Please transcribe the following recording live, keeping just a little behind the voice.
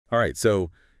All right,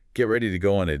 so get ready to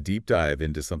go on a deep dive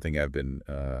into something I've been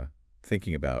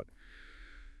thinking about.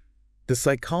 The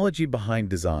psychology behind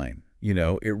design.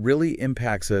 It really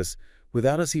impacts us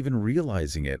without us even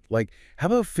realizing it. Like, how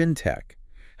about fintech?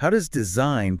 How does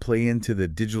design play into the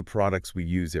digital products we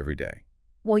use every day?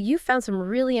 Well, you found some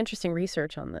really interesting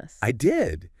research on this. I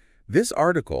did. This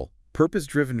article,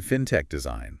 Purpose-Driven Fintech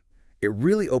Design, it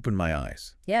really opened my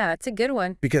eyes. Yeah, it's a good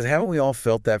one. Because haven't we all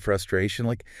felt that frustration?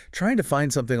 Like trying to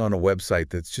find something on a website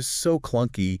that's just so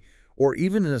clunky, or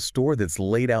even in a store that's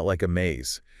laid out like a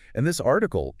maze. And this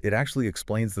article, it actually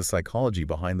explains the psychology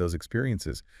behind those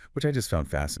experiences, which I just found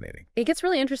fascinating. It gets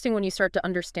really interesting when you start to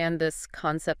understand this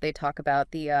concept they talk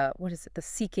about, the, the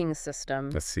seeking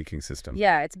system. The seeking system.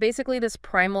 Yeah, it's basically this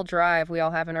primal drive we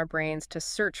all have in our brains to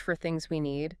search for things we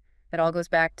need. It all goes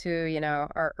back to,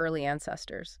 our early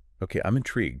ancestors. Okay, I'm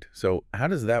intrigued. So how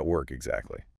does that work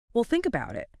exactly? Well, think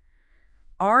about it.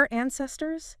 Our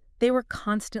ancestors, they were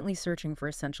constantly searching for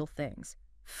essential things.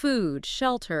 Food,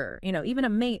 shelter, even a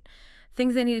mate,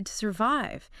 things they needed to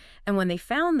survive. And when they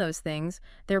found those things,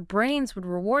 their brains would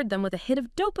reward them with a hit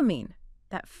of dopamine,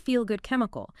 that feel-good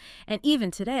chemical. And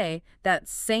even today, that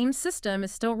same system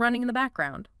is still running in the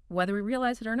background, whether we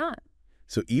realize it or not.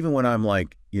 So even when I'm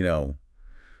like,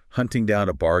 hunting down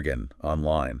a bargain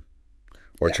online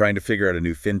or trying to figure out a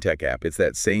new fintech app, it's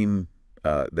that same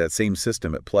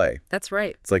system at play. That's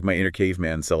right. It's like my inner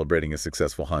caveman celebrating a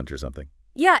successful hunt or something.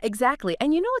 Yeah, exactly.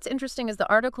 And what's interesting is the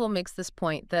article makes this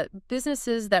point that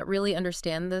businesses that really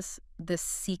understand this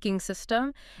seeking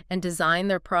system and design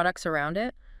their products around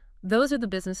it, those are the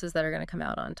businesses that are going to come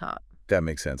out on top. That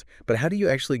makes sense. But how do you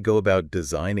actually go about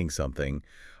designing something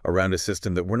around a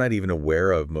system that we're not even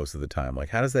aware of most of the time? Like,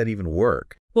 how does that even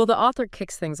work? Well, the author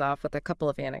kicks things off with a couple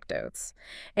of anecdotes.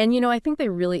 And, I think they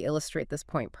really illustrate this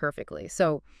point perfectly.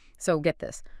 So get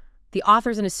this. The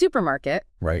author's in a supermarket.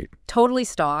 Right. Totally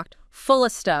stocked, full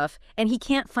of stuff, and he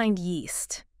can't find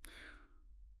yeast.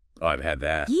 Oh, I've had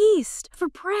that. Yeast for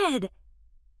bread.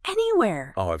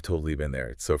 Anywhere. Oh, I've totally been there.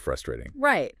 It's so frustrating.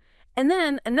 Right. And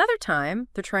then another time,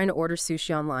 they're trying to order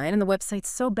sushi online, and the website's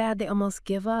so bad they almost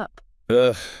give up.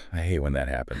 Ugh, I hate when that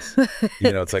happens.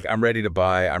 It's like I'm ready to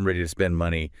buy, I'm ready to spend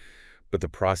money, but the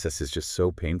process is just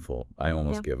so painful. I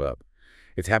almost give up.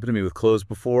 It's happened to me with clothes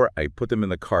before. I put them in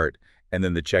the cart, and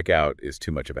then the checkout is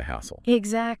too much of a hassle.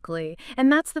 Exactly. And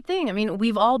that's the thing. I mean,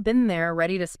 we've all been there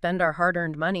ready to spend our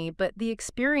hard-earned money, but the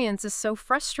experience is so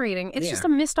frustrating. It's just a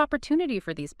missed opportunity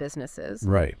for these businesses.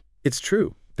 Right. It's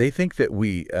true. They think that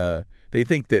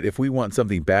if we want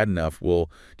something bad enough, we'll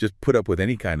just put up with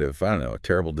any kind of, a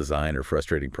terrible design or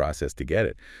frustrating process to get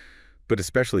it. But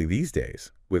especially these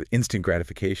days, with instant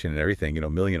gratification and everything, a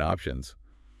million options,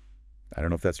 I don't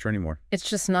know if that's true anymore. It's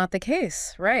just not the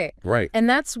case, right? Right. And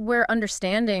that's where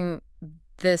understanding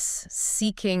this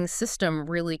seeking system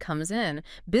really comes in.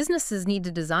 Businesses need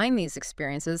to design these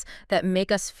experiences that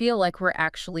make us feel like we're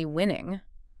actually winning.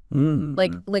 Mm-hmm.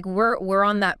 Like we're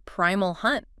on that primal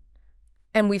hunt.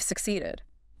 And we've succeeded.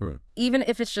 Right. Even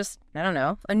if it's just,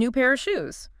 a new pair of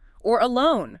shoes or a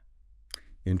loan.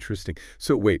 Interesting.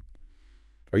 So wait,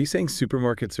 are you saying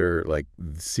supermarkets are like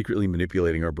secretly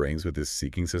manipulating our brains with this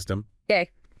seeking system? Okay.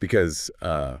 Because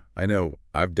I know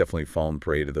I've definitely fallen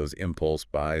prey to those impulse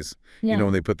buys. Yeah.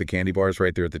 When they put the candy bars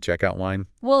right there at the checkout line?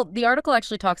 Well, the article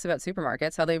actually talks about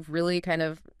supermarkets, how they've really kind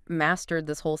of mastered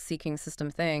this whole seeking system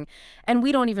thing. And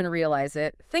we don't even realize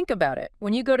it. Think about it.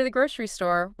 When you go to the grocery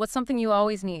store, what's something you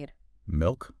always need?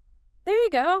 Milk? There you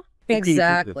go.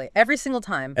 Exactly. Every single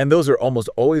time. And those are almost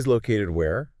always located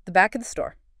where? The back of the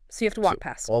store. So you have to walk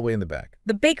past. All the way in the back.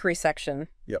 The bakery section.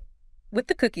 Yep. With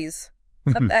the cookies.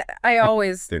 I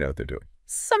always... They know what they're doing.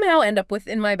 Somehow end up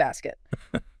in my basket.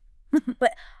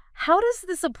 But how does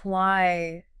this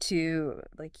apply to,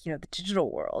 the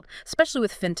digital world, especially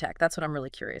with fintech? That's what I'm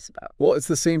really curious about. Well, it's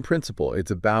the same principle.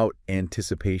 It's about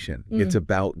anticipation. It's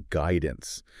about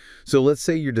guidance. So let's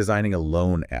say you're designing a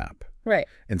loan app. Right.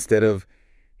 Instead of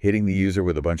hitting the user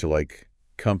with a bunch of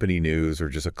company news or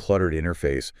just a cluttered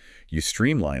interface, you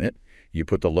streamline it. You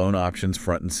put the loan options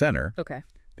front and center. Okay.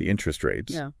 The interest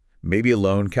rates. Yeah. Maybe a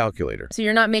loan calculator. So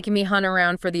you're not making me hunt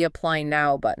around for the apply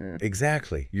now button.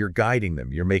 Exactly. You're guiding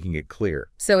them. You're making it clear.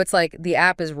 So it's like the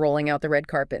app is rolling out the red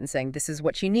carpet and saying, this is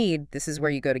what you need. This is where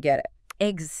you go to get it.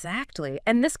 Exactly.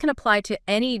 And this can apply to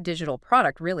any digital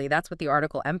product, really. That's what the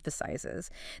article emphasizes.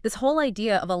 This whole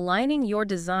idea of aligning your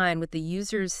design with the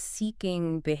user's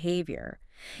seeking behavior.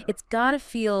 It's got to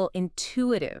feel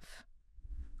intuitive,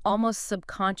 almost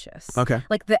subconscious. Okay.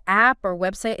 Like the app or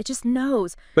website, it just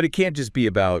knows. But it can't just be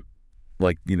about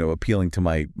like, appealing to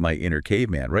my inner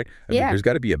caveman, right? I mean, Yeah. there's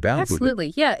got to be a balance with it.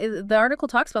 Absolutely. Yeah, the article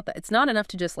talks about that. It's not enough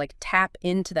to just like tap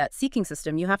into that seeking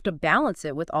system. You have to balance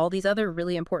it with all these other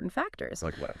really important factors.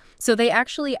 Like what? So they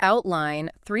actually outline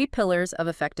 3 pillars of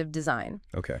effective design: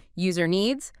 Okay. user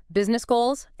needs, business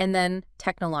goals, and then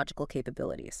technological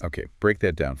capabilities. Okay. Break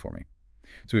that down for me.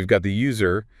 So we've got the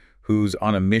user who's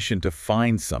on a mission to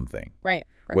find something, Right.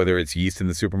 whether it's yeast in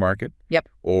the supermarket Yep.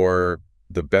 or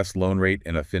the best loan rate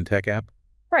in a fintech app.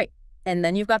 Right. And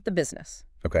then you've got the business.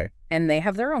 Okay. And they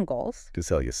have their own goals. To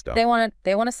sell you stuff. They want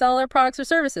to sell their products or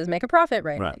services, make a profit,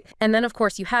 right? Right. And then, of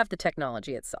course, you have the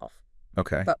technology itself.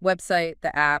 Okay. The website,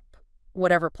 the app,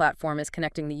 whatever platform is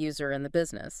connecting the user and the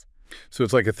business. So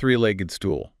it's like a 3-legged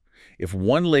stool. If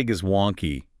one leg is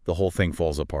wonky, the whole thing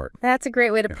falls apart. That's a great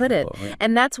way to put it. Yeah.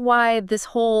 And that's why this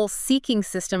whole seeking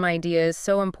system idea is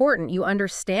so important. You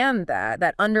understand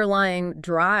that underlying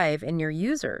drive in your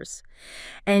users.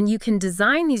 And you can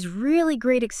design these really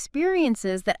great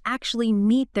experiences that actually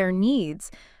meet their needs,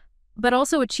 but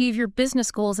also achieve your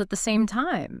business goals at the same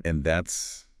time. And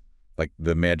that's like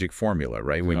the magic formula,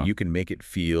 right? When you can make it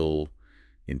feel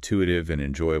intuitive and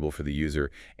enjoyable for the user,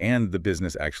 and the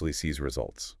business actually sees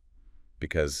results.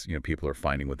 Because, people are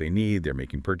finding what they need, they're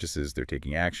making purchases, they're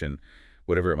taking action,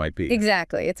 whatever it might be.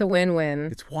 Exactly. It's a win-win.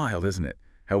 It's wild, isn't it?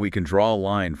 How we can draw a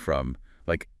line from,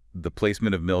 like, the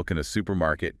placement of milk in a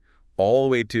supermarket all the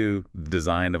way to the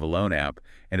design of a loan app,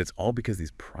 and it's all because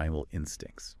these primal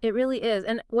instincts. It really is.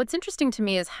 And what's interesting to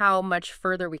me is how much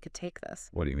further we could take this.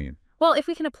 What do you mean? Well, if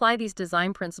we can apply these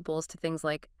design principles to things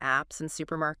like apps and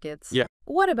supermarkets, Yeah.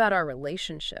 What about our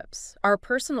relationships, our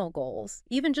personal goals,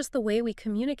 even just the way we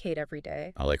communicate every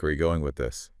day? I like where you're going with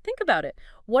this. Think about it.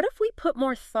 What if we put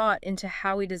more thought into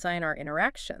how we design our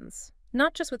interactions,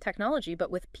 not just with technology,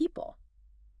 but with people?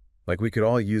 Like we could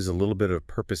all use a little bit of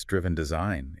purpose-driven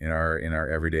design in our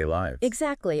everyday lives.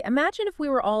 Exactly. Imagine if we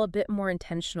were all a bit more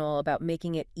intentional about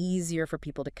making it easier for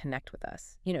people to connect with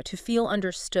us, to feel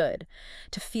understood,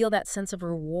 to feel that sense of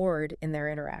reward in their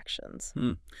interactions.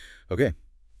 Okay,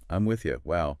 I'm with you.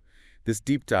 Wow. This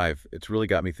deep dive, it's really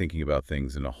got me thinking about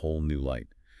things in a whole new light.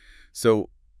 So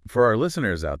for our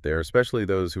listeners out there, especially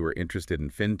those who are interested in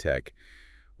fintech,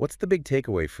 what's the big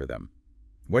takeaway for them?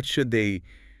 What should they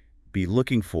be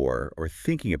looking for or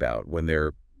thinking about when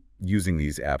they're using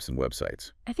these apps and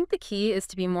websites? I think the key is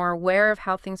to be more aware of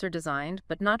how things are designed,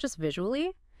 but not just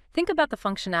visually. Think about the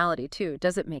functionality, too.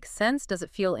 Does it make sense? Does it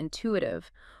feel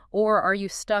intuitive? Or are you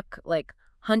stuck, like,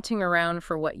 hunting around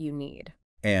for what you need?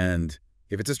 And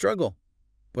if it's a struggle,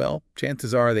 well,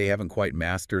 chances are they haven't quite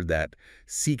mastered that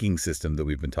seeking system that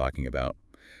we've been talking about.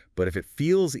 But if it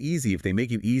feels easy, if they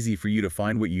make it easy for you to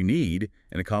find what you need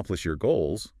and accomplish your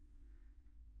goals,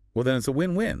 well, then it's a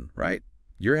win-win, right?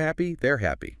 You're happy, they're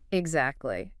happy.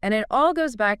 Exactly. And it all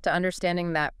goes back to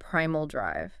understanding that primal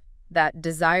drive, that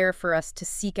desire for us to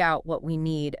seek out what we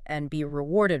need and be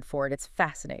rewarded for it. It's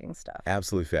fascinating stuff.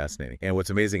 Absolutely fascinating. And what's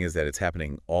amazing is that it's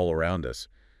happening all around us.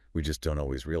 We just don't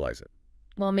always realize it.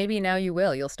 Well, maybe now you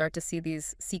will. You'll start to see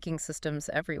these seeking systems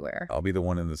everywhere. I'll be the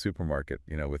one in the supermarket,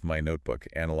 with my notebook,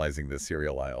 analyzing the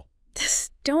cereal aisle.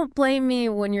 Don't blame me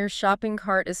when your shopping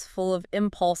cart is full of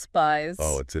impulse buys.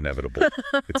 Oh, it's inevitable.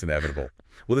 It's inevitable.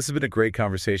 Well, this has been a great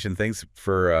conversation. Thanks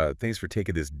for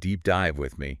taking this deep dive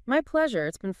with me. My pleasure.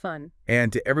 It's been fun.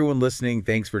 And to everyone listening,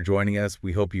 thanks for joining us.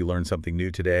 We hope you learned something new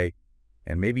today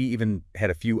and maybe even had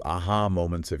a few aha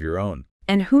moments of your own.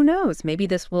 And who knows, maybe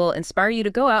this will inspire you to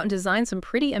go out and design some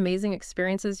pretty amazing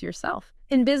experiences yourself.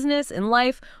 In business, in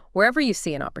life, wherever you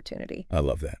see an opportunity. I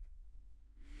love that.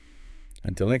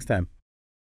 Until next time.